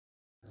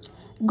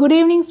Good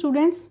evening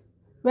students.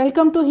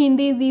 Welcome to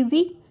Hindi is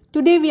Easy.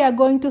 Today we are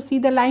going to see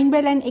the line by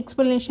line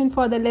explanation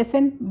for the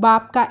lesson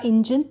Baap Ka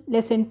Engine,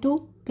 lesson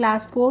 2,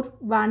 class 4,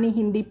 Vaani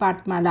Hindi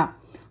Patmala.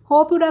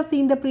 Hope you would have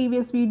seen the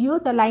previous video,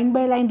 the line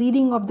by line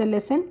reading of the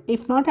lesson.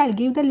 If not, I'll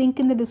give the link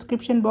in the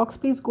description box.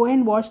 Please go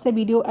and watch the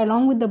video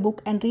along with the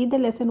book and read the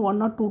lesson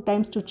 1 or 2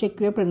 times to check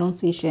your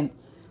pronunciation.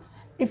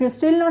 If you're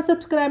still not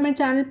subscribed my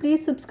channel,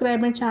 please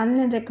subscribe my channel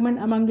and recommend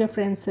among your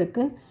friends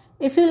circle.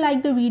 If you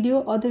like the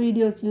video or the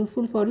video is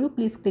useful for you,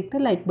 please click the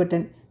like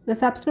button. Your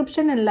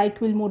subscription and like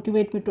will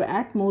motivate me to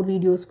add more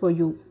videos for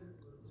you.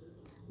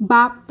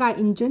 Baap ka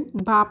engine,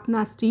 baap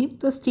na steam,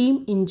 so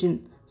steam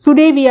engine.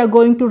 Today we are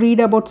going to read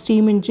about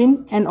steam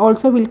engine and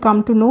also will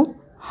come to know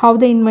how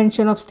the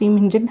invention of steam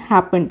engine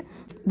happened.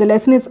 The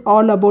lesson is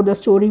all about the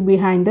story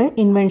behind the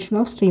invention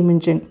of steam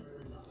engine.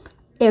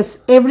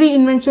 Yes, every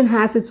invention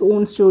has its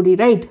own story,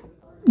 right?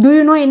 Do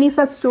you know any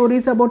such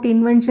stories about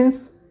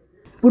inventions?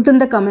 Put in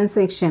the comment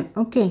section.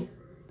 Okay.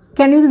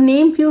 Can you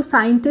name few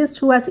scientists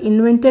who has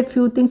invented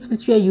few things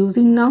which we are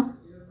using now?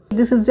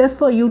 This is just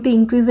for you to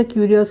increase the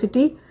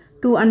curiosity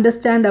to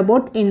understand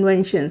about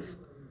inventions.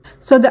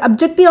 So the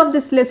objective of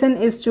this lesson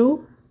is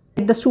to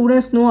let the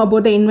students know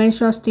about the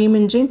invention of steam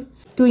engine,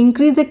 to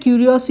increase the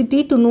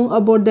curiosity to know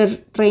about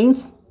the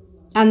trains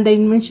and the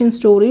invention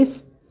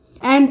stories.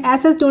 And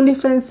as a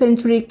 21st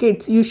century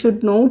kids, you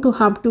should know to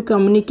how to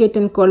communicate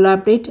and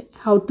collaborate,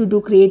 how to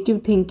do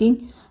creative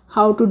thinking,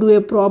 how to do a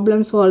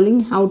problem solving,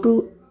 how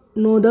to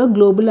know the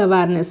global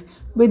awareness.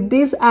 With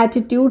these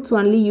attitudes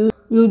only you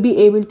will be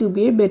able to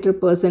be a better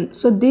person.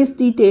 So these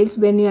details,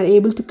 when you are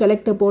able to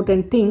collect about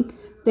and think,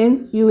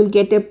 then you will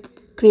get a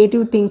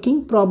creative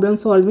thinking, problem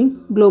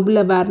solving, global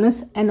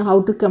awareness and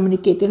how to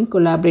communicate and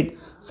collaborate.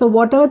 So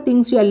whatever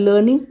things you are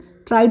learning,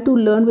 try to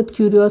learn with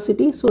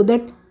curiosity so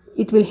that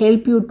it will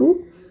help you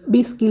to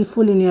be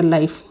skillful in your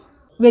life.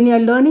 When you are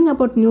learning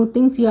about new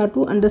things, you have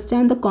to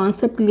understand the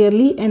concept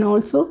clearly and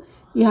also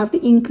you have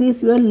to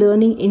increase your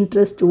learning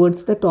interest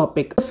towards the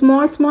topic.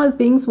 Small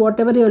things,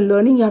 whatever you are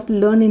learning, you have to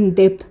learn in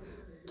depth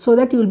so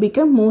that you will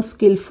become more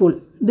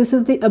skillful. This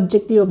is the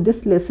objective of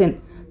this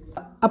lesson.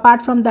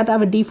 Apart from that,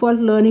 our default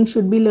learning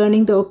should be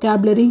learning the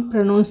vocabulary,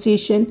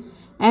 pronunciation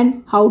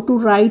and how to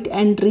write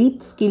and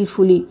read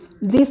skillfully.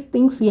 These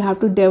things we have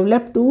to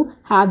develop to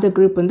have the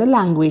grip on the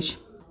language.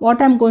 What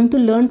I'm going to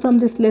learn from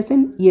this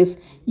lesson? Yes,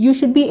 you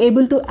should be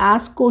able to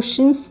ask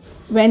questions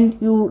when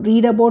you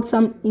read about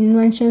some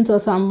inventions or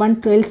someone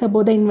tells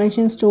about the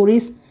invention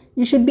stories.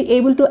 You should be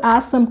able to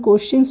ask some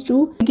questions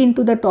to dig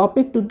into the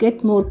topic to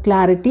get more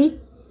clarity.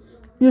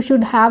 You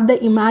should have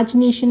the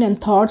imagination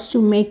and thoughts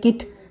to make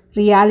it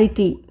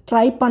reality.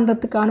 Try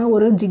pandradhukana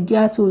oru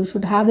jigyasu. You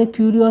should have the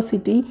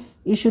curiosity.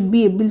 You should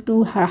be able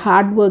to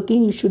hard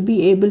working. You should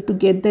be able to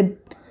get the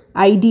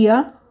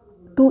idea,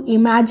 to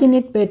imagine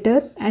it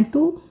better and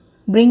to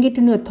bring it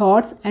in your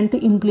thoughts and to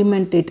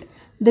implement it.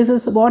 This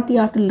is what you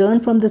have to learn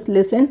from this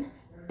lesson,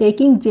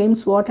 taking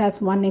James Watt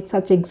as one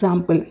such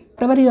example.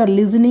 Whatever you are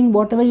listening,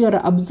 whatever you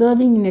are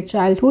observing in your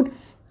childhood,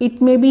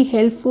 it may be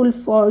helpful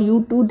for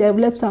you to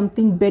develop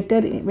something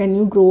better when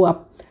you grow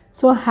up.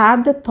 So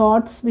have the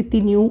thoughts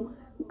within you.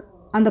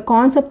 And the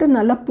concept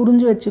nalla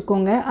புரிஞ்சு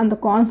வெச்சுக்கோங்க. And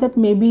the concept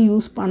may be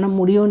use பண்ண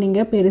முடியும்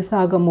நீங்க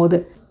பெருசாகும்போது.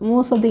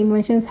 Most of the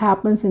inventions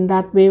happens in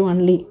that way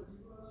only.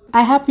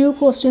 I have few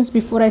questions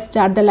before I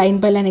start the line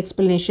by line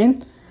explanation.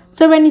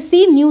 So when you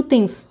see new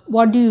things,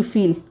 what do you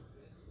feel?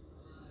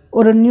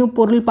 ஒரு new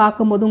பொருள்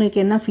பார்க்கும்போது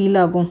உங்களுக்கு என்ன feel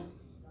ஆகும்?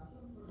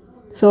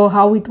 So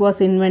how it was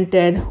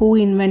invented, who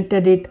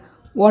invented it,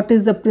 what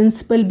is the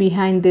principle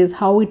behind this,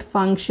 how it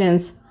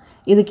functions,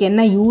 இதுக்கு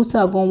என்ன use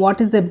ஆகும், what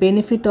is the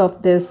benefit of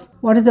this,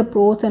 what is the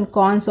pros and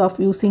cons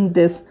of using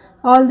this,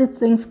 all these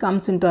things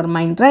comes into our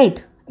mind, right?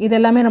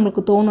 இதெல்லாமே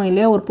நமக்கு தோணும்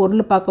இல்லையா? ஒரு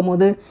பொருள்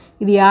பார்க்கும்போது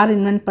இது யார்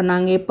இன்வென்ட்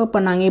பண்ணாங்க, எப்போ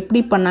பண்ணாங்க, எப்படி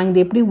பண்ணாங்க,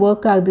 இது எப்படி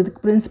ஒர்க் ஆகுது,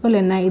 இதுக்கு பிரின்சிபல்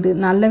என்ன, இது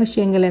நல்ல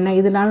விஷயங்கள் என்ன,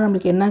 இதனால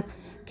நம்மளுக்கு என்ன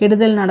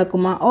கெடுதல்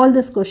நடக்குமா, all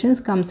these questions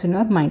comes in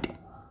our mind.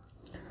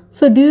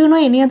 So do you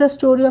know any other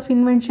story of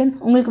invention?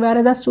 உங்களுக்கு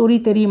வேறு ஏதாவது ஸ்டோரி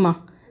தெரியுமா?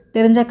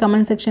 தெரிஞ்சால்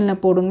கமெண்ட்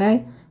செக்ஷனில் போடுங்க.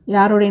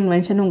 யாரோட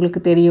இன்வென்ஷன்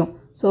உங்களுக்கு தெரியும்?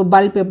 ஸோ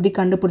பல்ப் எப்படி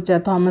கண்டுபிடிச்சா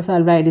தாமஸ்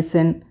ஆல்வா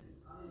எடிசன்,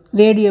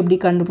 ரேடியோ எப்படி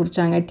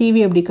கண்டுபிடிச்சாங்க, டிவி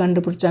எப்படி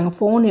கண்டுபிடிச்சாங்க,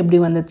 ஃபோன் எப்படி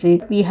வந்துச்சு.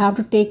 We have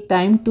to take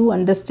time to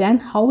understand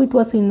how it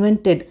was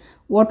invented,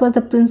 what was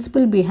the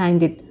principle behind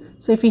it.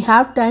 So if you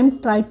have time,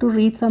 try to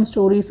read some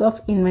stories of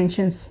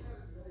inventions.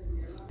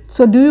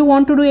 So do you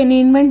want to do any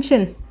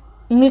invention?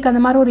 உங்களுக்கு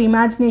அந்த மாதிரி ஒரு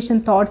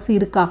imagination thoughts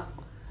இருக்கா?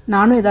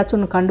 நானும் ஏதாச்சும்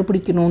ஒன்று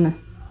கண்டுபிடிக்கணும்னு.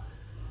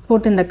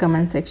 Put in the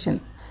comment section.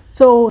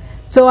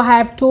 So I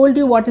have told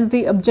you what is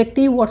the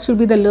objective, what should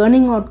be the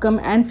learning outcome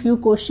and few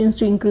questions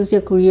to increase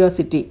your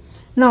curiosity.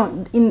 Now,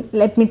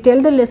 let me tell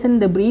the lesson in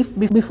the brief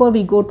before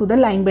we go to the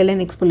line by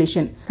line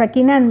explanation.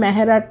 Sakina and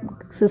Mehra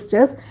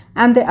sisters,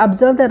 and they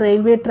observed the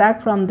railway track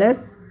from their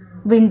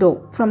window,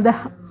 from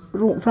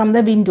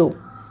the window.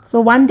 So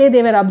one day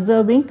they were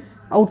observing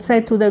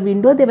outside through the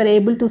window. They were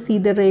able to see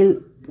the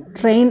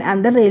train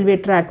and the railway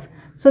tracks.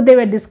 So they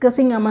were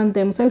discussing among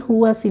themselves who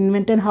has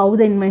invented, how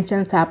the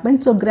inventions happened.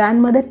 So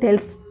grandmother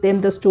tells them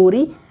the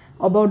story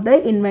about the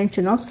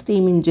invention of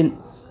steam engine.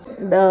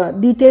 the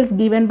details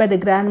given by the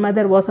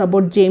grandmother was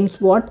about James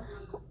Watt,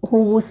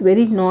 who was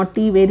very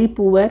naughty, very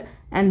poor,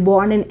 and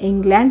born in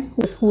England,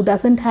 who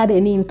doesn't had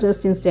any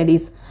interest in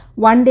studies.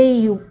 One day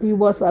he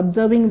was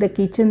observing in the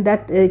kitchen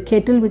that a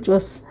kettle which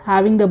was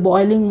having the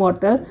boiling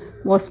water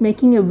was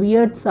making a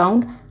weird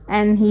sound,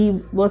 and he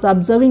was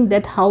observing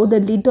that how the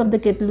lid of the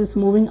kettle is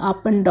moving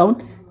up and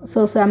down.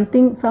 So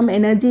some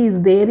energy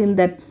is there in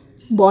that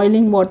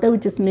boiling water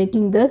which is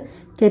making the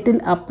kettle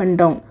up and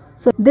down.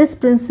 So this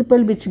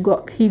principle which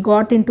he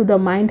got into the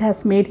mind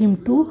has made him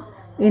to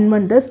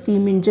invent the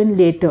steam engine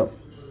later.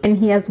 When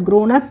he has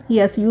grown up, he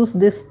has used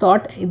this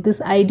thought,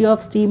 this idea of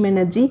steam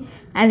energy,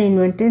 and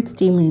invented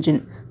steam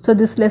engine. So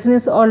this lesson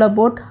is all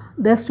about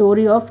the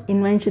story of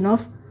invention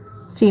of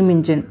steam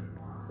engine.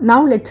 Now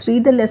let's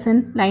read the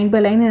lesson line by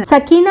line.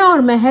 Sakina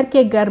और मेहर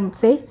के घर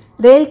से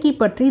rail की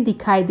पटरी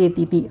दिखाई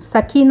देती थी.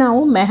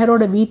 सकीनाவும்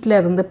मेहरोட வீட்ல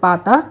இருந்து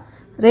பார்த்தா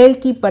रेल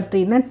की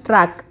पटरीना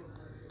ट्रैक,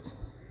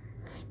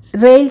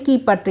 रेल की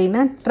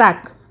पटरीना ट्रैक,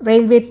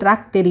 रेलवे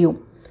ट्रैक தெரியும்.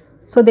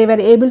 So they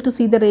were able to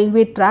see the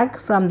railway track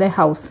from their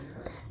house.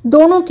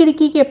 दोनों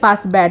खिड़की के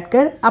पास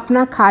बैठकर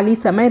अपना खाली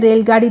समय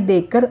रेलगाड़ी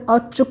देखकर और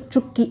चुक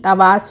चुक की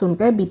आवाज़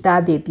सुनकर बिता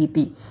देती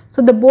थी.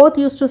 So they both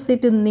used to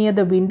sit near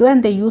the window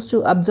and they used to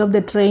observe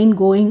the train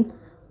going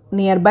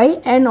nearby,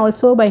 and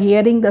also by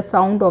hearing the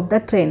sound of the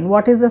train.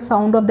 What is the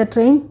sound of the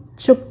train?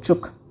 Chuk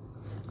chuk.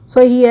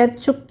 So here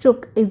chuk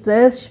chuk is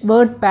a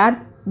word pair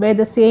where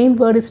the same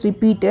word is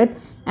repeated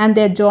and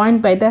they are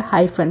joined by the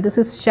hyphen. This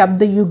is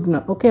Shabda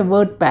Yugna, okay,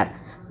 word pair,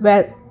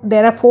 where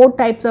there are 4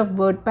 types of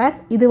word pair.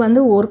 This is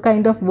one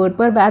kind of word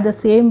pair where the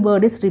same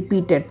word is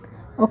repeated.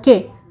 Okay,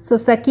 so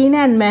Sakina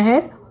and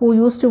Meher, who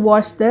used to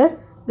watch the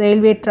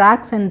railway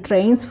tracks and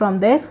trains from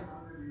their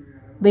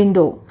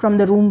window, from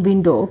the room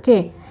window,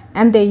 okay,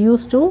 and they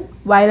used to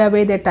while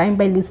away their time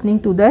by listening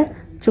to the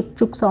chuk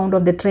chuk sound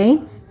of the train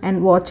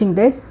and watching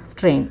the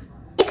train.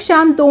 एक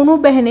शाम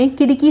दोनों बहनें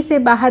खिड़की से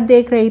बाहर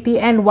देख रही थी,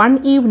 and one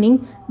evening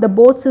the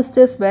both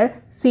sisters were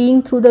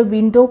seeing through the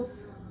window.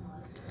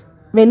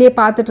 வெளியே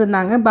பார்த்துட்டு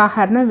இருந்தாங்க,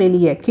 बाहरना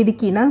வெளியே,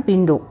 खिड़कीना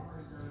window.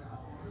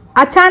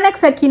 अचानक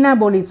सकीना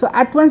बोली, so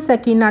at once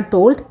Sakina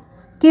told,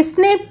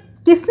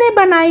 किसने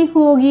बनाई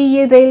होगी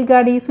ये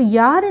रेलगाड़ी? So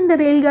यार இந்த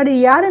रेलगाड़ी,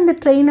 यार இந்த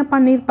ट्रेन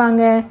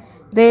பண்ணிருப்பாங்க.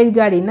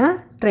 रेलगाड़ी ना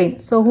train.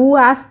 So who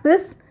asked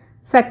this?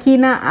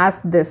 Sakina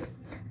asked this.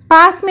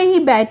 पास में ही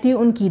बैठी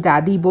उनकी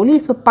दादी बोली.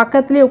 So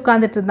பக்கத்திலே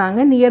உட்கார்ந்துட்டு இருந்தாங்க.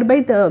 Nearby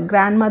the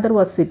grandmother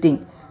was sitting.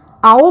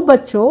 आओ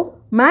बच्चों,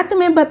 मैं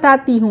तुम्हें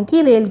बताती हूँ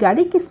कि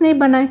रेलगाड़ी किसने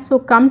बनाई. So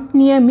come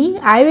near me,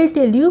 I will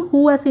tell you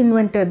who has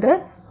invented the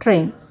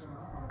train.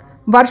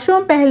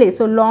 वर्षों पहले,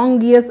 so long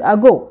years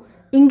ago,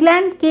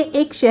 England के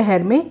एक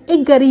शहर में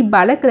एक गरीब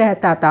बालक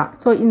रहता था.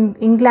 So in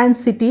England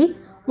city,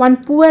 one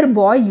poor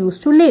boy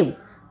used to live.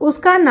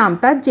 उसका नाम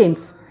था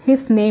James.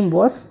 His name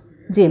was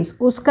James.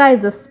 उसका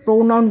is a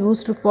pronoun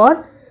used for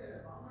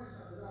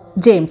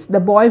James, the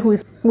boy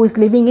who is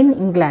living in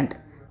England.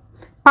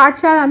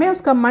 पाठशाला में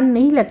उसका मन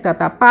नहीं लगता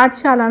था.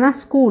 पाठशाला ना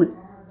स्कूल.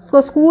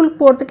 So स्कूल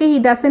போறதுக்கு he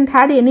doesn't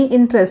had any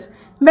interest.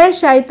 वह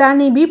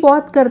शैतानी भी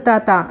बहुत करता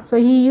था. So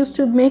he used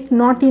to make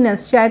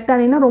naughtiness.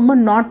 शैतानी ना ரொம்ப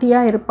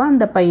naughty-ஆ இருப்பான்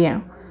அந்த பையன்.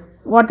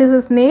 What is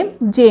his name?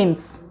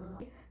 James.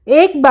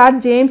 एक बार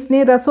जेम्स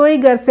ने रसोई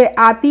घर से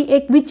आती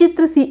एक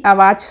विचित्र सी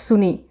आवाज़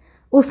सुनी.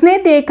 उसने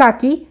देखा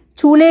कि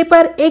चूल्हे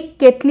पर एक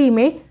केटली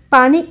में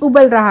पानी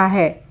उबल रहा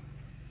है.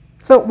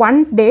 So one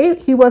day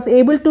he was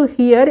able to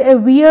hear a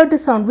weird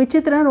sound.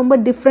 विचित्र ரொம்ப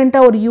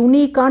डिफरेंटा और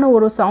यूनिकाன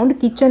ஒரு சவுண்ட்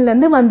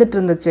கிச்சன்லேருந்து வந்துட்டு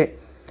இருந்துச்சு.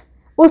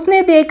 उसने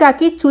देखा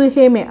कि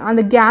चूल्हे में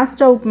அந்த गैस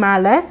स्टव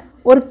மேலே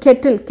ஒரு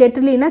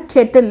கெட்டில்னா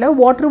கெட்டிலில்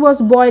वाटर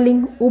was boiling.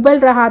 उबल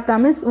रहा था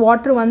मीन्स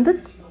वाटर வந்து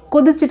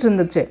கொதிச்சிட்டு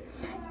இருந்துச்சு.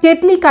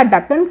 केटली का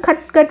ढक्कन खट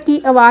खट की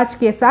आवाज़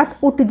के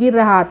साथ उठ गिर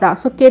रहा था.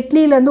 सो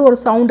केटलीலேருந்து ஒரு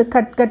சவுண்டு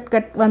கட் கட்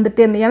கட்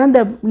வந்துட்டே இருந்தது. ஏன்னா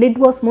the lid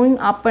was moving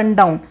up and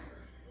down.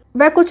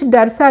 वह कुछ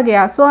डर सा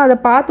गया. ஸோ அதை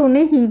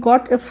பார்த்தோன்னே he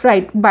got a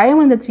fright. பயம்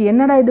வந்துச்சு.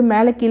 என்னடா இது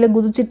மேலே கீழே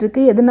குதிச்சிட்டு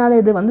இருக்கு, எதனால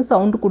இது வந்து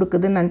சவுண்டு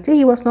கொடுக்குதுன்னு நினச்சி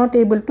he was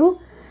not able to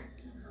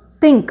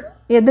think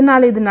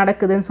எதனால இது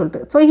நடக்குதுன்னு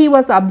சொல்லிட்டு. So he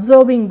was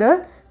observing the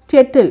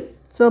kettle.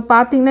 So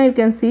பார்த்தீங்கன்னா you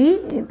can see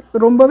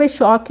ரொம்பவே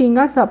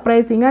ஷாக்கிங்காக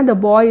சர்ப்ரைசிங்காக the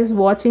boy is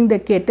watching the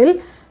kettle.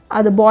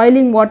 அது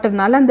பாய்லிங்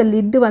வாட்டர்னால அந்த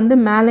லிட்டு வந்து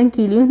மேலே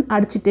கீழேயும்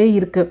அடிச்சுட்டே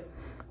இருக்குது.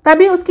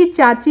 तभी उसकी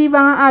चाची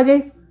वहाँ आ गई.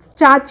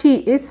 चाची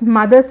इस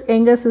मदर्स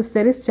एंगर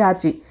सिस्टर इस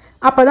चाची.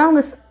 அப்போ தான்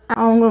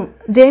அவங்க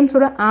James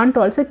aunt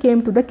also came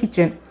to the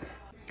kitchen.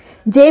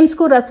 James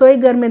को रसोई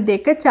घर में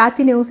देखकर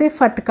चाची ने उसे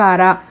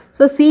फटकारा.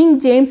 सो seeing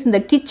James in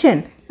the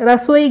kitchen,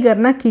 रसोई घर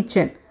ना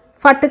kitchen,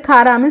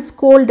 फटकारा means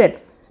scolded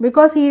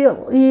because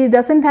he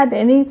doesn't had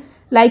any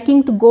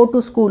liking to go to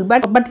school,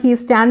 but he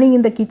is standing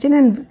in the kitchen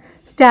and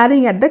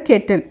staring at the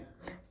kettle.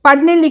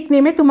 पढ़ने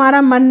लिखने में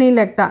तुम्हारा मन नहीं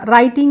लगता.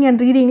 राइटिंग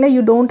एंड रीडिंग में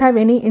you don't have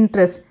any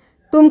interest.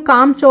 तुम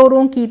काम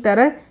चोरों की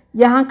तरह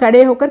यहाँ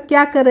खड़े होकर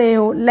क्या कर रहे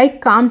हो?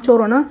 लाइक काम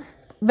चोरों ना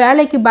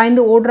வேலைக்கு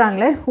பயந்து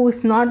ஓடுறாங்களே, who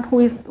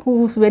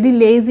is very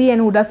lazy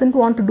and who doesn't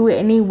want to do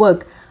any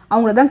work,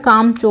 அவங்கள தான்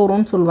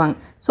காம்சோரோன்னு சொல்லுவாங்க.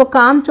 ஸோ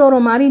காம்சோரோ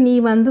மாதிரி நீ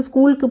வந்து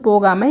ஸ்கூலுக்கு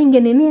போகாமல் இங்கே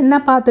நின்று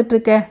என்ன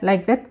பார்த்துட்ருக்க?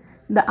 Like that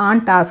the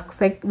aunt asks,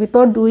 like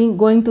without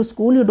going to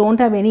school, you don't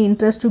have any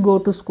interest to go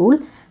to school.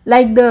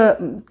 Like the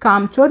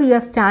kamchor, you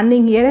are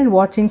standing here and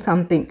watching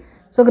something.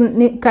 So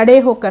kade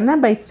hokarna,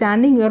 by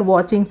standing you are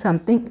watching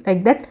something,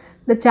 like that.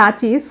 The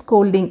chachi is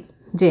scolding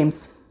James.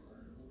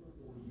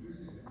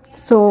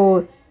 So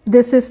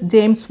this is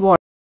James what?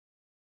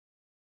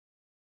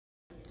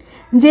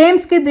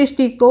 James के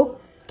दृष्टि तो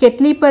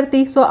केटली पर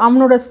थी. So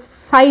அவனோட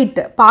sight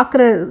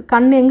பார்க்குற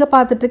கண்ணு எங்கே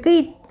பார்த்துட்டு இருக்கு?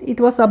 It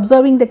was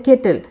observing the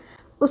kettle.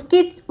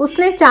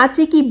 उसने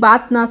चाची की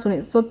बात ना सुनी.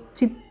 So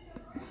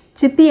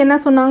चित्ती என்ன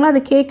சொன்னாங்களோ அது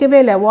கேட்கவே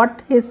இல்லை. What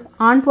his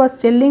aunt was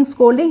telling,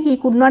 scolding, he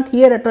could not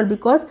hear at all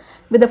because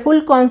with the full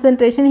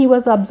concentration he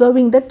was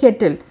observing the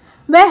kettle.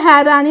 वह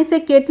हैरानी से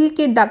केटल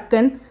के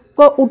ढक्कन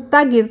को उठता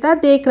गिरता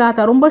देख रहा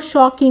था. ரொம்ப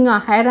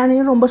ஷாக்கிங்காக, हैरानी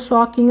ரொம்ப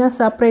ஷாக்கிங்காக,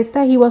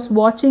 सरप्राइज्डா he was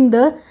watching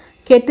the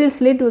kettle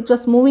lid which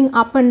was moving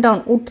up and down.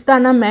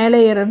 उठताना மேலே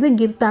ஏறுறது,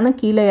 गिरताना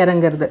கீழே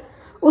இறங்குறது.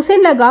 उसे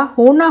लगा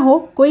हो ना हो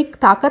कोई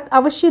ताकत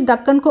अवश्य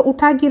ढक्कन को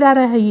उठा गिरा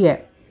रही है.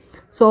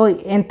 ஸோ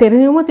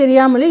தெரியுமோ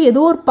தெரியாமலே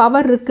ஏதோ ஒரு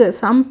பவர் இருக்குது.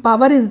 Some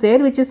power is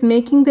there which is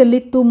making the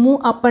lid to move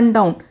up and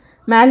down.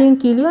 மேலேயும்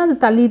கீழேயும் அது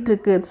தள்ளிட்டு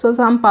இருக்கு. So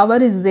some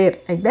power is there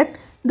like that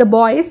the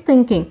boy is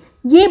thinking.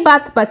 ये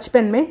बात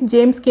बचपन में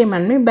जेम्स के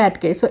मन में बैठ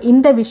गई. ஸோ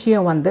இந்த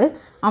விஷயம் வந்து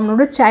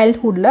அவனோட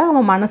சைல்ட்ஹுட்டில்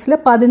அவன்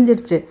மனசில்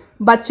பதிஞ்சிருச்சு.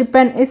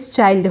 बचपन इज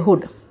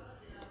चाइल्डहुड.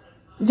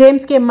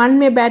 जेम्स के मन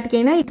में बैठ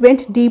गई ना, it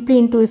went deeply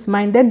into his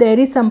mind that there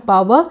is some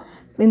power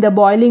in the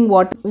boiling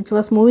water which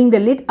was moving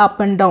the lid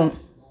up and down.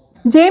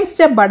 James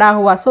जब बड़ा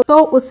हुआ तो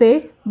उसे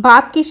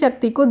बाप की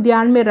शक्ति को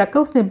ध्यान में रखकर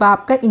उसने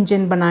बाप का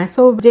इंजन बनाया.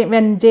 So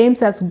when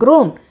James has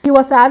grown he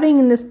was having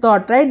in his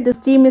thought right this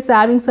team is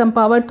having some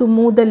power to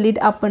move the lid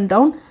up and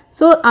down.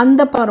 So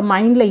அந்த பவர்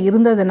மைண்டில்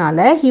இருந்ததுனால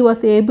he was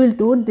able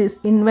to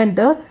invent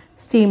the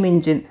steam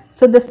engine.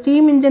 So the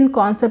steam engine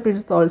concept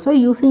is also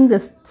using the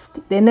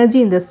energy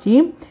in the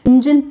steam.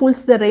 Engine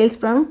pulls the rails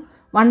from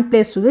one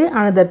place to the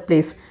another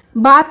place.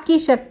 बाप की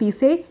शक्ति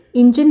से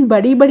engine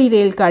बड़ी बड़ी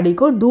रेलगाड़ी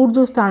को दूर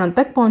दूर स्थानों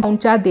तक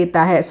पहुंचा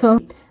देता है. So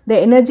the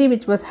energy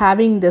which was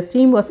having the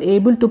steam was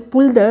able to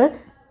pull the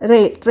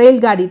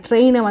रेलगाड़ी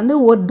ट्रेन வந்து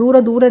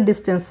ஒரு दूर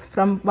distance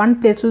from one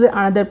place to the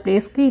another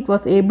place की it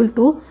was able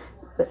to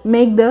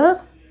make the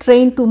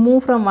train to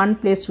move from one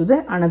place to the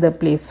another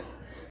place.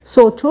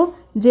 सोचो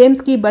James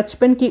की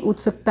बचपन की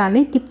उत्सुकता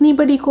ने कितनी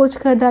बड़ी खोज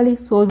कर डाली.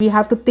 So we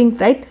have to think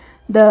right,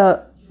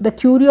 the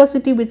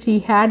curiosity which he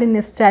had in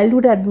his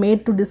childhood had made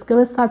to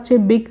discover such a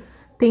big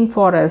thing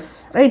for us,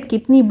 right?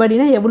 कितनी बड़ी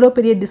ना एवलो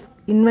पेरिय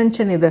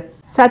इन्वेंशन इधर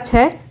सच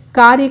है.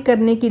 कार्य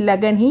करने की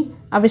लगन ही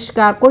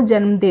आविष्कार को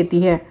जन्म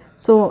देती है.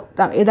 ஸோ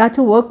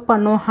ஏதாச்சும் ஒர்க்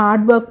பண்ணோம்,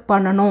 ஹார்ட் ஒர்க்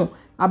பண்ணணும்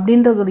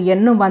அப்படின்றது ஒரு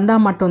எண்ணம்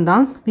வந்தால்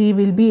மட்டும்தான் we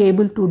will be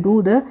able to do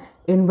the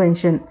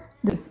invention.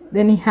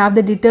 Then you have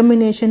the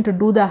determination to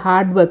do the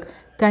hard work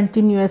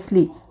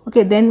continuously.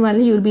 Okay, then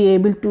only you will be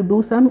able to do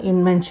some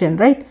invention,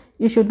 right?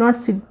 You should not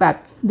sit back.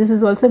 This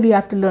is also we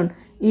have to learn.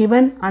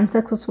 Even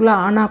unsuccessful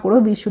ஆனா கூட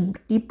we should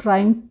keep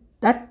trying,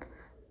 that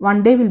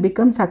one day will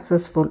become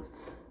successful.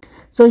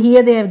 So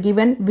here they have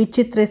given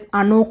विचित्र is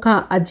अनोखा,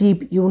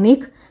 अजीब,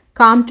 unique.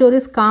 कामचोर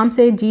is काम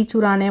से जी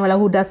चुराने वाला,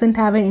 who doesn't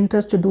have an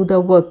interest to do the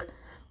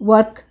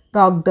work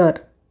doctor.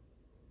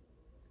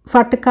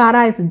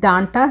 फटकारा is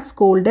डांटा,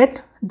 scolded.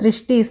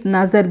 दृष्टि is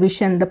नजर,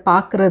 vision, the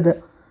पाकरद.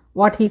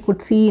 What he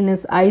could see in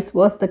his eyes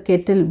was the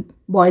kettle,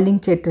 boiling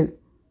kettle.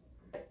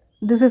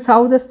 This is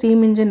how the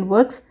steam engine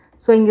works.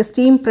 So in the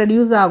steam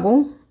produce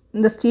ஆகும்,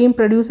 இந்த steam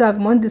produce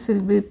ஆகும்போது this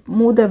will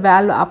move the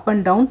valve up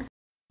and down.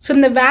 So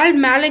இந்த valve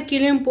மேலே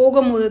கீழேயும்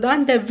போகும்போது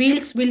தான் the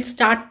wheels will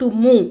start to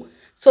move.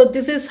 So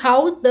this is how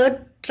the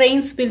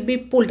trains will be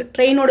pulled.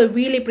 Train ஓட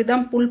wheel இப்படி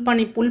தான் pull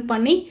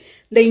பண்ணி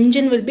the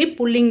engine will be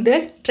pulling the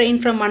train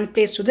from one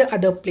place to the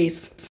other place.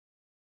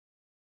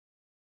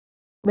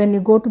 When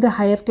you go to the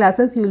higher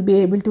classes, you will be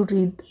able to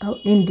read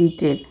in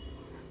detail.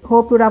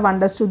 Hope you have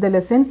understood the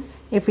lesson.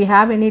 If you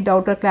have any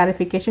doubt or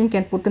clarification, you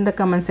can put in the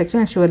comment section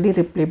and surely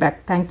reply back.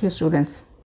 Thank you, students.